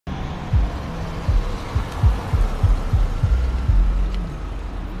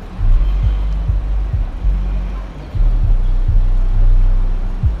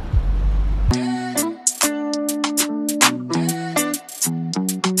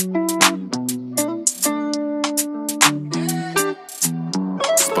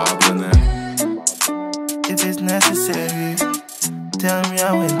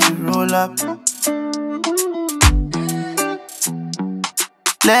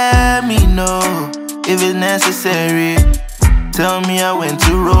Let me know if it's necessary. Tell me I went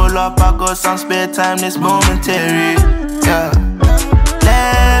to roll up, I got some spare time, this momentary. Yeah.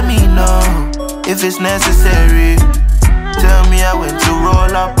 Let me know if it's necessary. Tell me I went to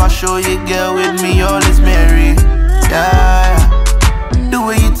roll up, I'll show you, girl, with me all is merry. Yeah. The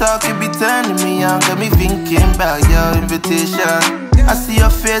way you talk, you be turning me on, got me thinking about your invitation. I see your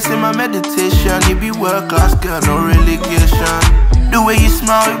face in my meditation. You be world class, girl, no relegation. The way you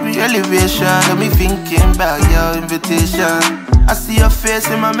smile, it be elevation. Got me thinking about your invitation. I see your face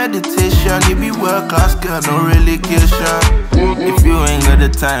in my meditation. You be world class, girl, no relegation. If you ain't got the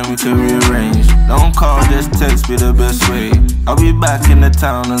time, we can rearrange. Don't call, just text, be the best way. I'll be back in the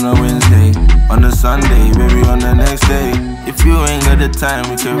town on a Wednesday, on a Sunday, maybe on the next day. If you ain't got the time,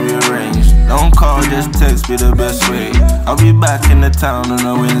 we can rearrange. Don't call, just text, be the best way. I'll be back in the town on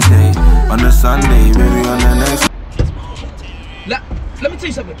a Wednesday, on a Sunday, maybe on the next day. Let me tell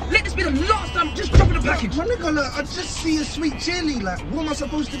you something. Let this be the last time. Just dropping the package. My nigga, like, I just see a sweet chili. Like, what am I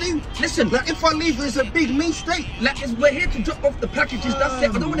supposed to do? Listen, like, if I leave, it's a big mistake. Like, we're here to drop off the packages. That's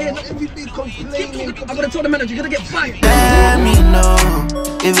it. I don't want to hear nothing. Everything complaining. I'm gonna tell the manager you're gonna get fired. Let me know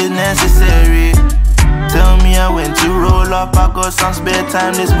if it's necessary. Tell me I went to roll up, I got some spare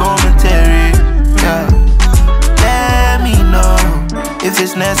time, this momentary. Yeah. Let me know if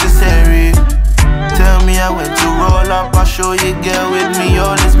it's necessary. Tell me I went to roll up, I'll show you, girl, with me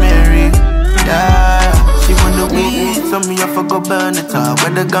all is merry. Yeah. She want the weed, so me I forgot burn it up.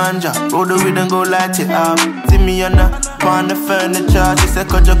 With the ganja, roll the weed and go light it up. See me on the furniture. She said,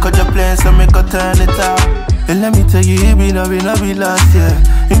 Kojo playing, so make her turn it up. And let me tell you, it be be lost,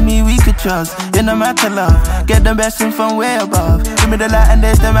 yeah. In me we could trust, in no matter love. Get the best thing from way above. Give me the light and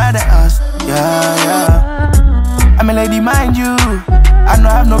there's the matter us. Yeah, yeah. I'm a lady, mind you. I know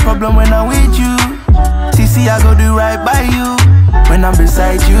I have no problem when I'm with you. See, I go do right by you. When I'm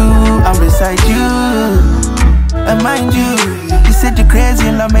beside you, I'm beside you. And mind you, you said you're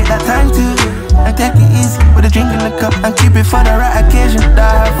crazy and I'll make that time too. And take it easy with a drink in the cup and keep it for the right occasion.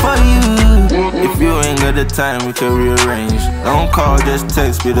 Die for you. If you ain't got the time, we can rearrange. Don't call, just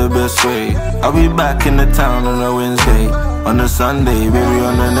text, be the best way. I'll be back in the town on a Wednesday, on a Sunday, maybe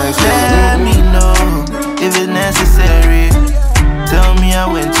on the next day. Let me know if it's necessary. Tell me I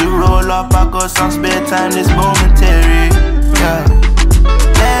went to roll up, I got some spare time, this momentary. Yeah.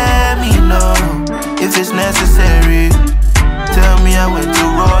 Let me know if it's necessary. Tell me I went to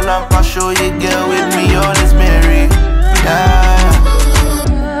roll up, I'll show you, girl, with